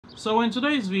So in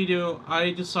today's video,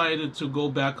 I decided to go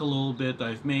back a little bit.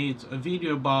 I've made a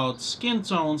video about skin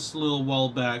tones a little while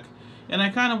back, and I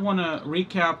kind of want to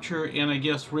recapture and I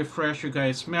guess refresh you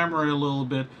guys' memory a little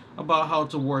bit about how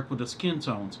to work with the skin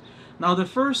tones. Now the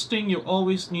first thing you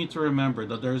always need to remember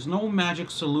that there's no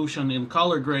magic solution in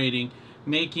color grading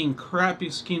making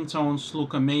crappy skin tones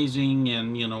look amazing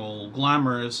and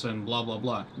glamorous and blah blah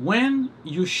blah. When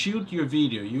you shoot your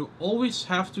video, you always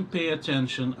have to pay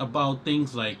attention about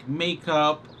things like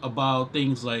makeup, about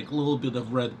things like a little bit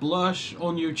of red blush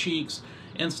on your cheeks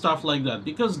and stuff like that,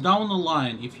 because down the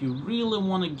line, if you really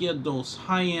want to get those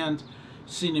high-end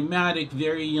cinematic,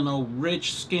 very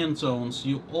rich skin tones,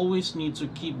 you always need to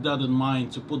keep that in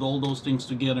mind to put all those things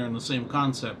together in the same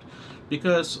concept.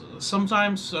 Because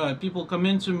sometimes people come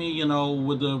into me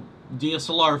with the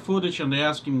DSLR footage and they're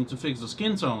asking me to fix the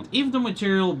skin tone. If the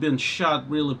material been shot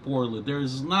really poorly,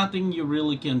 there's nothing you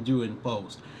really can do in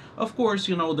post. Of course,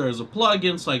 there's a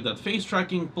plugins like that face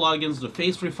tracking plugins, the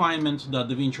face refinement that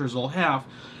Davinci all have.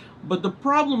 But the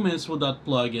problem is with that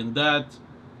plugin that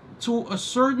to a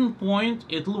certain point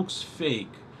it looks fake.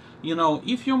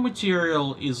 If your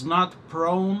material is not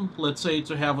prone, let's say,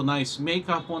 to have a nice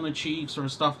makeup on the cheeks or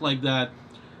stuff like that,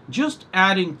 just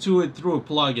adding to it through a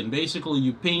plugin, basically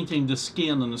you painting the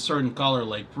skin in a certain color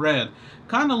like red,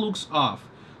 kind of looks off.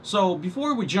 So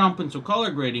before we jump into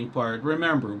color grading part,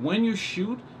 remember, when you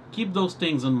shoot, keep those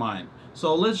things in mind.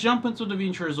 So let's jump into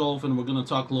Davinci Resolve and we're going to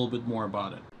talk a little bit more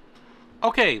about it.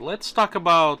 Okay, let's talk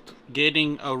about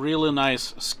getting a really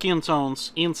nice skin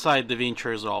tones inside Davinci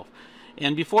Resolve.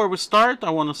 And before we start,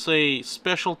 I want to say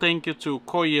special thank you to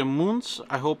Koye Moons,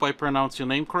 I hope I pronounced your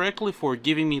name correctly, for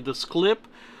giving me this clip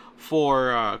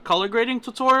for color grading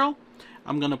tutorial.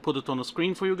 I'm going to put it on the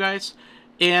screen for you guys.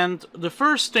 And the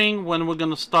first thing when we're going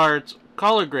to start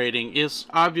color grading is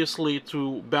obviously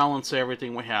to balance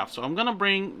everything we have. So I'm going to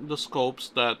bring the scopes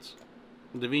that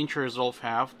Davinci Resolve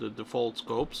have, the default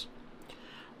scopes.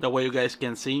 That way you guys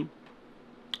can see.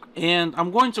 And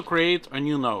I'm going to create a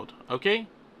new node, okay?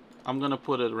 I'm going to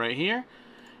put it right here.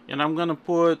 And I'm going to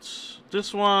put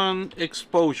this one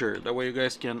exposure. That way you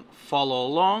guys can follow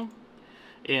along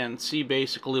and see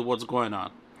basically what's going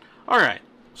on. Alright,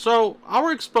 so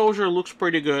our exposure looks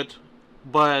pretty good,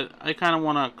 but I kind of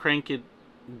want to crank it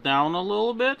down a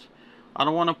little bit. I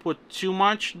don't want to put too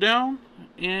much down,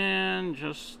 and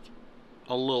just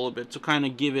a little bit to kind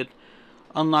of give it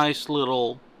a nice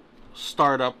little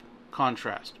startup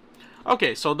contrast.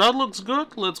 Okay, so that looks good.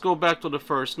 Let's go back to the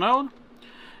first node.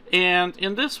 And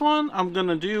in this one, I'm going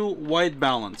to do white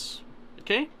balance.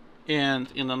 Okay? And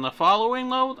in the following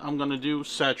node, I'm going to do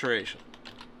saturation.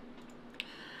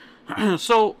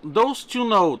 So those two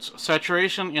nodes,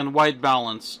 saturation and white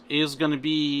balance, is going to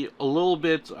be a little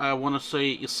bit, I want to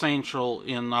say, essential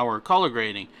in our color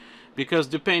grading. Because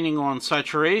depending on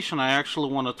saturation, I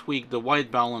actually want to tweak the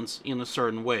white balance in a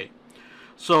certain way.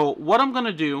 So what I'm going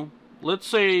to do, let's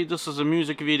say this is a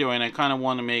music video and I kind of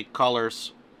want to make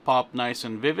colors pop nice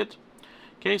and vivid.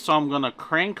 Okay, so I'm going to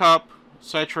crank up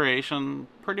saturation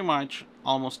pretty much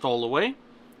almost all the way.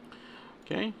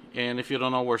 Okay, and if you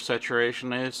don't know where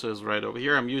saturation is right over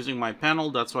here. I'm using my panel,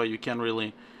 that's why you can't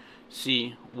really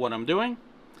see what I'm doing.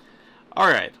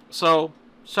 Alright, so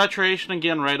saturation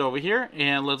again right over here,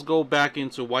 and let's go back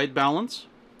into white balance.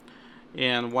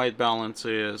 And white balance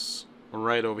is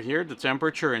right over here, the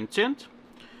temperature and tint.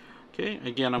 Okay,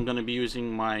 again, I'm going to be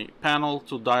using my panel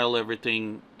to dial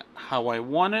everything how I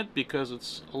want it, because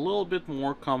it's a little bit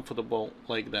more comfortable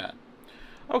like that.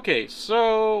 Okay,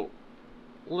 so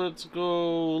let's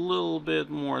go a little bit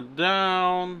more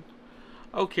down.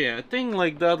 Okay, I think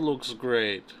like that looks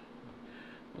great.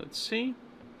 Let's see.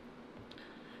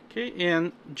 Okay,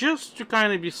 and just to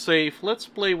kind of be safe, let's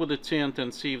play with the tint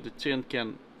and see if the tint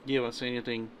can give us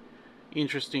anything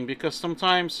interesting, because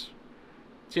sometimes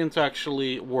tint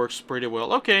actually works pretty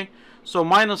well. Okay, so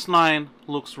 -9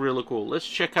 looks really cool. Let's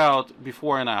check out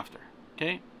before and after.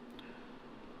 Okay,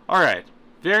 alright,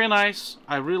 very nice.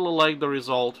 I really like the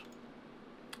result.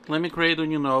 Let me create a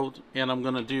new node, and I'm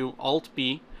gonna do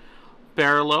Alt-P,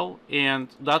 parallel, and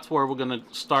that's where we're gonna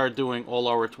start doing all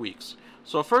our tweaks.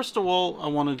 So first of all, I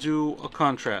want to do a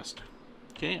contrast.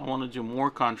 Okay, I want to do more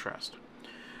contrast.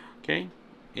 Okay,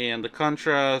 and the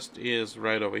contrast is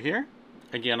right over here.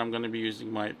 Again, I'm going to be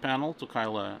using my panel to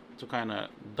kind of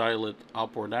dial it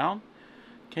up or down.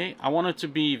 Okay, I want it to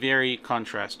be very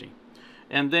contrasty.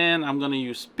 And then I'm going to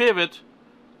use pivot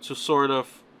to sort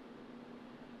of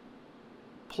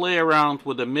play around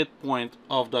with the midpoint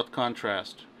of that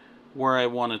contrast where I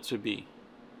want it to be.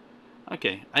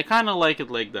 Okay, I kind of like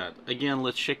it like that. Again,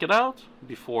 let's check it out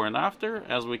before and after.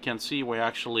 As we can see, we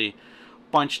actually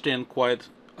punched in quite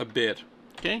a bit.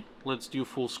 Okay, let's do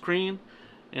full screen,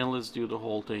 and let's do the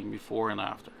whole thing before and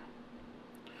after.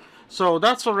 So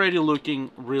that's already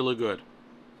looking really good.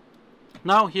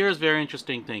 Now here's a very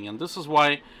interesting thing, and this is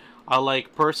why I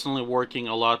like personally working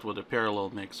a lot with the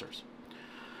parallel mixers.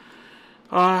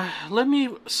 Let me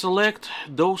select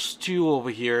those two over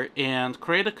here and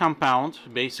create a compound,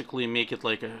 basically make it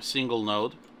like a single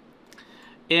node.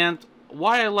 And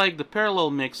why I like the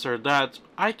parallel mixer, that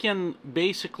I can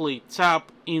basically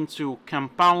tap into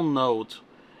compound node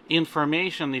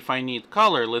information if I need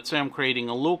color. Let's say I'm creating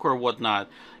a look or whatnot,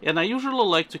 and I usually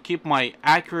like to keep my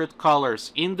accurate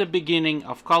colors in the beginning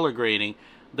of color grading,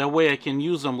 that way I can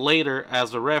use them later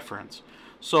as a reference.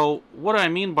 So what I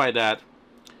mean by that,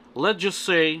 let's just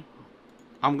say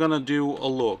I'm gonna do a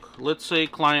look. Let's say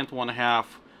client wanna have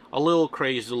a little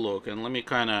crazy look, and let me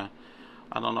kinda,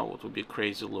 I don't know what would be a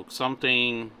crazy look.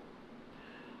 Something,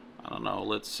 I don't know,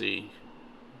 let's see,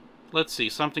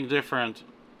 something different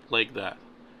like that.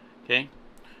 Okay,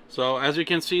 so as you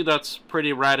can see, that's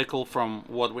pretty radical from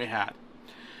what we had.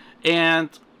 And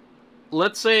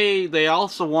let's say they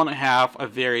also want to have a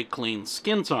very clean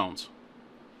skin tones.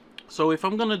 So if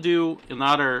I'm gonna do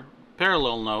another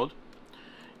parallel node,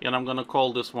 and I'm gonna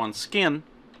call this one skin,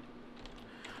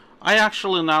 I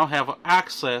actually now have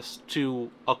access to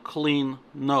a clean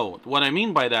node. What I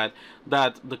mean by that,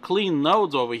 that the clean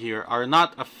nodes over here are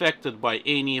not affected by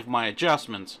any of my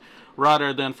adjustments,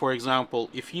 rather than, for example,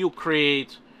 if you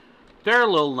create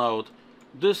parallel node,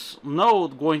 this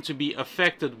node going to be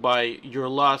affected by your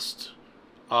last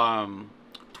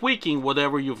tweaking,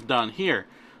 whatever you've done here.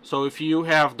 So if you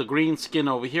have the green skin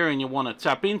over here and you want to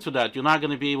tap into that, you're not going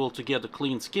to be able to get the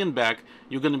clean skin back.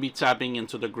 You're going to be tapping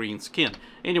into the green skin.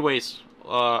 Anyways,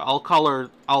 I'll cover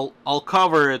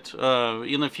it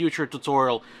in a future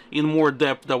tutorial in more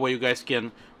depth. That way you guys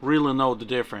can really know the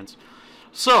difference.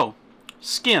 So,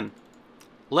 skin.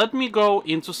 Let me go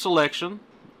into selection,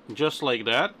 just like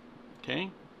that.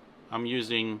 Okay, I'm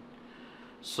using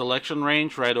selection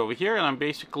range right over here, and I'm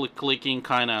basically clicking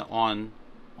kind of on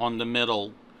the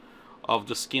middle of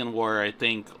the skin where I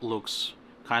think looks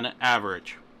kind of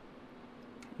average.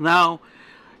 Now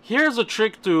here's a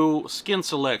trick to skin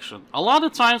selection. A lot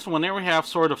of times whenever we have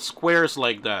sort of squares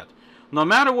like that, no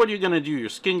matter what you're gonna do, your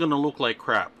skin gonna look like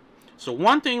crap. So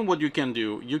one thing what you can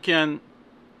do, you can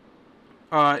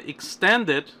extend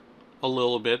it a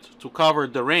little bit to cover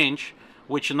the range,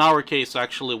 which in our case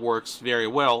actually works very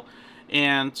well.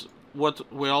 And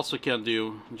what we also can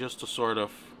do, just to sort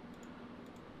of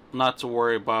not to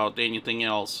worry about anything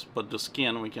else but the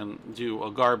skin, we can do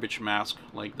a garbage mask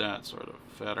like that, sort of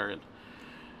feather it.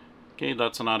 Okay,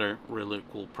 that's another really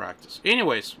cool practice.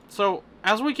 Anyways, so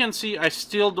as we can see, I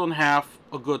still don't have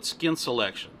a good skin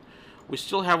selection. We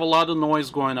still have a lot of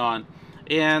noise going on,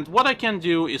 and what I can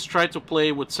do is try to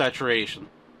play with saturation.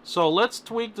 So let's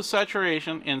tweak the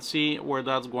saturation and see where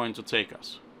that's going to take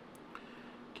us.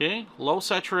 Okay, low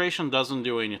saturation doesn't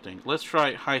do anything. Let's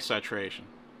try high saturation.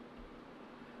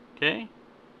 Okay,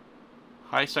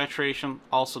 high saturation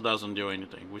also doesn't do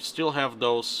anything. We still have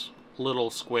those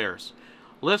little squares.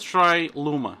 Let's try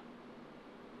Luma.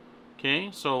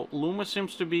 Okay, so Luma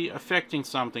seems to be affecting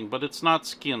something, but it's not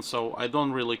skin, so I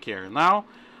don't really care. Now,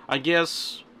 I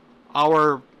guess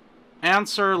our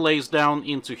answer lays down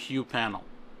into hue panel.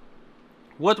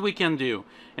 What we can do,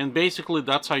 and basically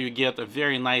that's how you get a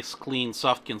very nice clean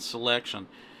soften selection,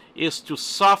 is to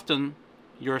soften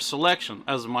your selection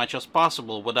as much as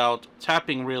possible without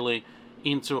tapping really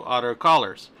into other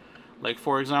colors. Like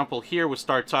for example, here we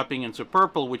start tapping into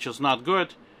purple, which is not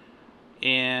good,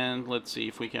 and let's see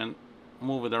if we can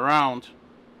move it around.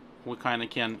 We kind of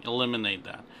can eliminate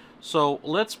that. So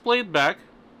let's play it back.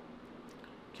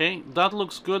 Okay, that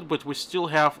looks good, but we still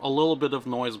have a little bit of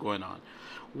noise going on.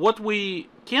 What we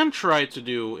can try to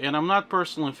do, and I'm not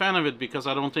personally a fan of it because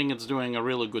I don't think it's doing a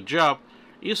really good job,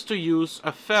 is to use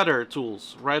a Fetter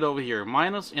Tools right over here,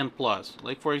 minus and plus.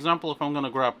 Like for example, if I'm going to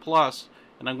grab plus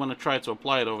and I'm going to try to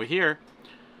apply it over here,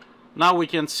 now we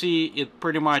can see it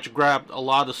pretty much grabbed a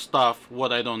lot of stuff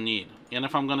what I don't need. And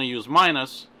if I'm going to use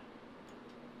minus,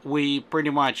 we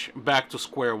pretty much back to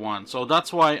square one. So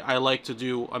that's why I like to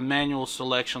do a manual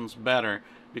selections better,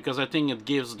 because I think it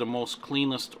gives the most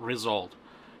cleanest result.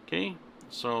 Okay,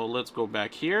 so let's go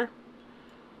back here.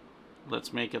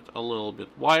 Let's make it a little bit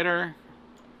wider.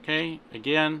 Okay,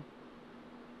 again,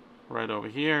 right over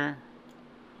here.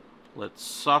 Let's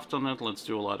soften it. Let's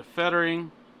do a lot of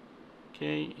feathering.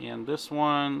 Okay, and this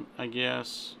one, I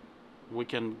guess we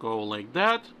can go like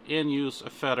that and use a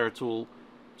feather tool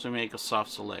to make a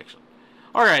soft selection.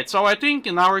 Alright, so I think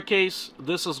in our case,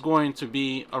 this is going to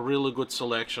be a really good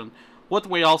selection. what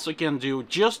we also can do,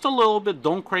 just a little bit,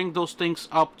 don't crank those things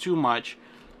up too much,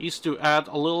 is to add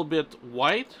a little bit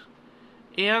white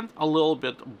and a little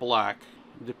bit black,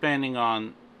 depending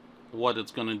on what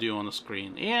it's going to do on the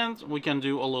screen. And we can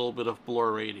do a little bit of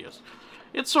blur radius.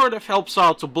 It sort of helps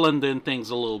out to blend in things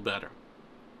a little better.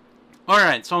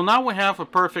 Alright, so now we have a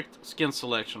perfect skin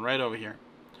selection right over here.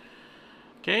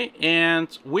 Okay,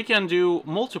 and we can do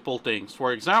multiple things.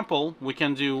 For example, we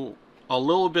can do a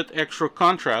little bit extra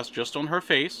contrast just on her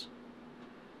face.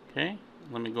 Okay,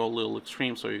 let me go a little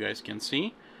extreme so you guys can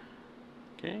see.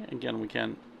 Okay, again, we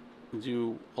can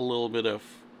do a little bit of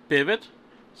pivot.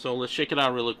 So let's check it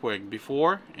out really quick,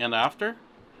 before and after.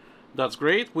 That's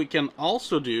great. We can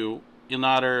also do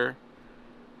another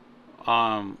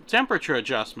temperature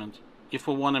adjustment if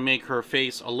we want to make her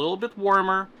face a little bit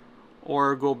warmer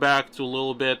or go back to a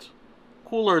little bit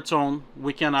cooler tone.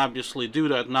 We can obviously do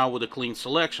that now with a clean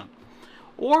selection.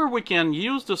 Or we can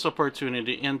use this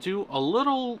opportunity and do a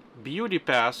little beauty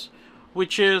pass,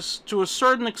 which is to a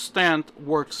certain extent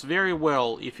works very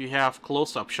well if you have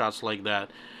close-up shots like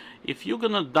that. If you're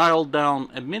gonna dial down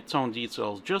a mid-tone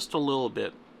details just a little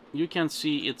bit, you can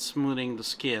see it's smoothing the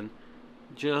skin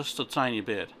just a tiny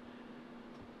bit.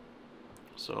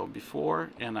 So before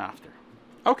and after.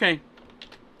 Okay,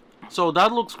 so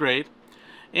that looks great.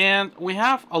 And we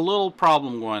have a little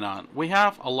problem going on. We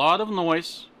have a lot of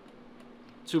noise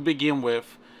to begin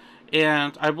with,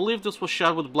 and I believe this was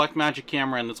shot with Blackmagic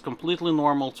camera, and it's completely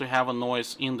normal to have a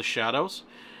noise in the shadows.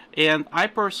 And I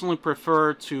personally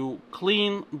prefer to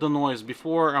clean the noise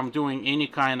before I'm doing any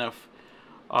kind of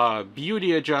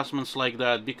beauty adjustments like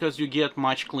that, because you get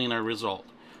much cleaner result.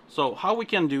 So how we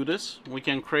can do this, we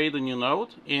can create a new node,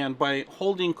 and by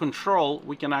holding control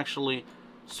we can actually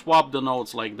swap the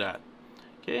nodes like that.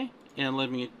 Okay, and let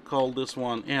me call this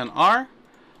one NR,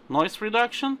 noise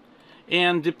reduction.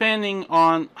 And depending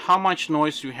on how much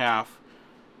noise you have,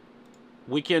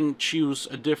 we can choose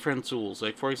a different tools.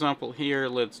 Like for example here,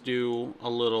 let's do a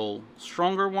little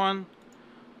stronger one.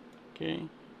 Okay,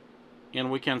 and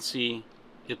we can see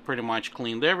it pretty much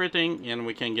cleaned everything, and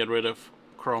we can get rid of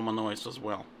chroma noise as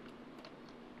well.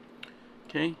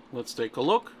 Okay, let's take a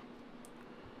look.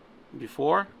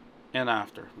 Before and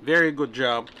after. Very good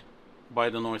job by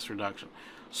the noise reduction.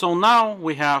 So now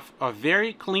we have a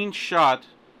very clean shot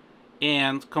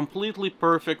and completely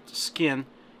perfect skin.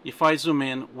 If I zoom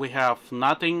in, we have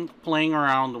nothing playing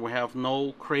around. We have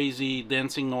no crazy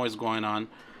dancing noise going on.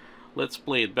 Let's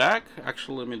play it back.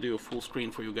 Actually, let me do a full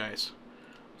screen for you guys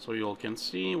so you all can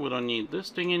see. We don't need this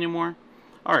thing anymore.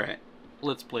 Alright,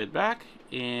 let's play it back,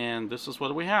 and this is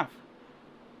what we have.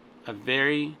 A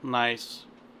very nice,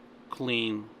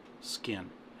 clean skin.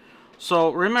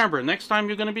 So remember, next time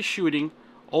you're going to be shooting,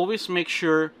 always make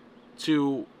sure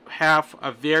to have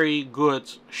a very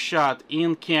good shot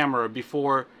in camera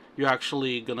before you're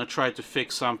actually going to try to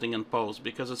fix something in post,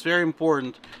 because it's very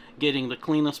important getting the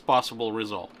cleanest possible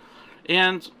result.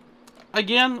 And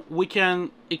again, we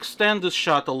can extend this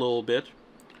shot a little bit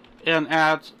and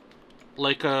add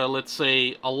like a, let's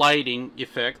say, a lighting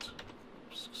effect.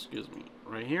 Excuse me,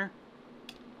 right here.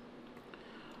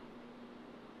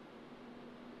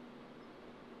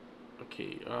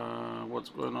 Okay, what's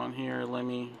going on here?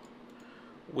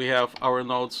 We have our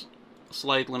nodes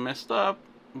slightly messed up,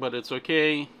 but it's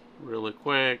okay. Really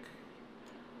quick,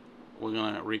 we're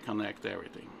gonna reconnect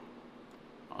everything.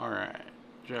 Alright,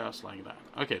 just like that.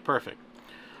 Okay, perfect.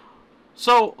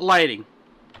 So, lighting.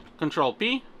 Control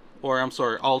P, or I'm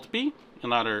sorry, Alt P,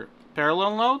 another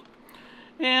parallel node.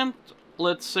 And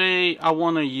let's say I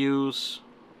want to use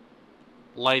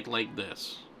light like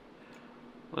this.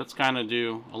 Let's kind of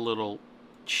do a little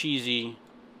cheesy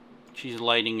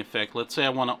lighting effect. Let's say I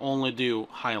want to only do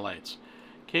highlights.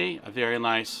 Okay, a very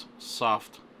nice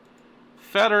soft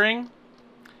feathering.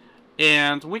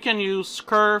 And we can use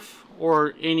curve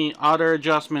or any other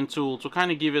adjustment tool to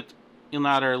kind of give it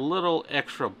another little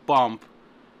extra bump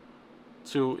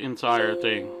to entire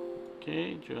thing.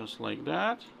 Okay, just like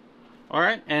that.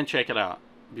 Alright, and check it out.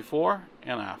 Before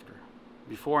and after.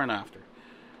 Before and after.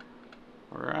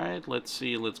 Alright, let's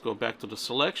see. Let's go back to the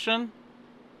selection.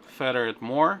 Feather it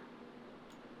more.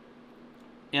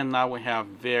 And now we have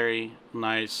very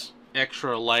nice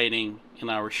extra lighting in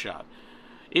our shot.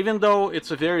 Even though it's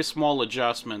a very small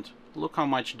adjustment, look how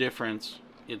much difference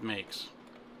it makes.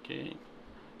 Okay,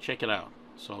 check it out.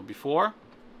 So before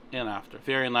and after.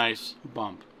 Very nice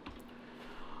bump.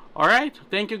 Alright,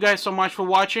 thank you guys so much for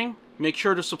watching. Make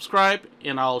sure to subscribe,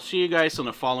 and I'll see you guys in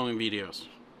the following videos.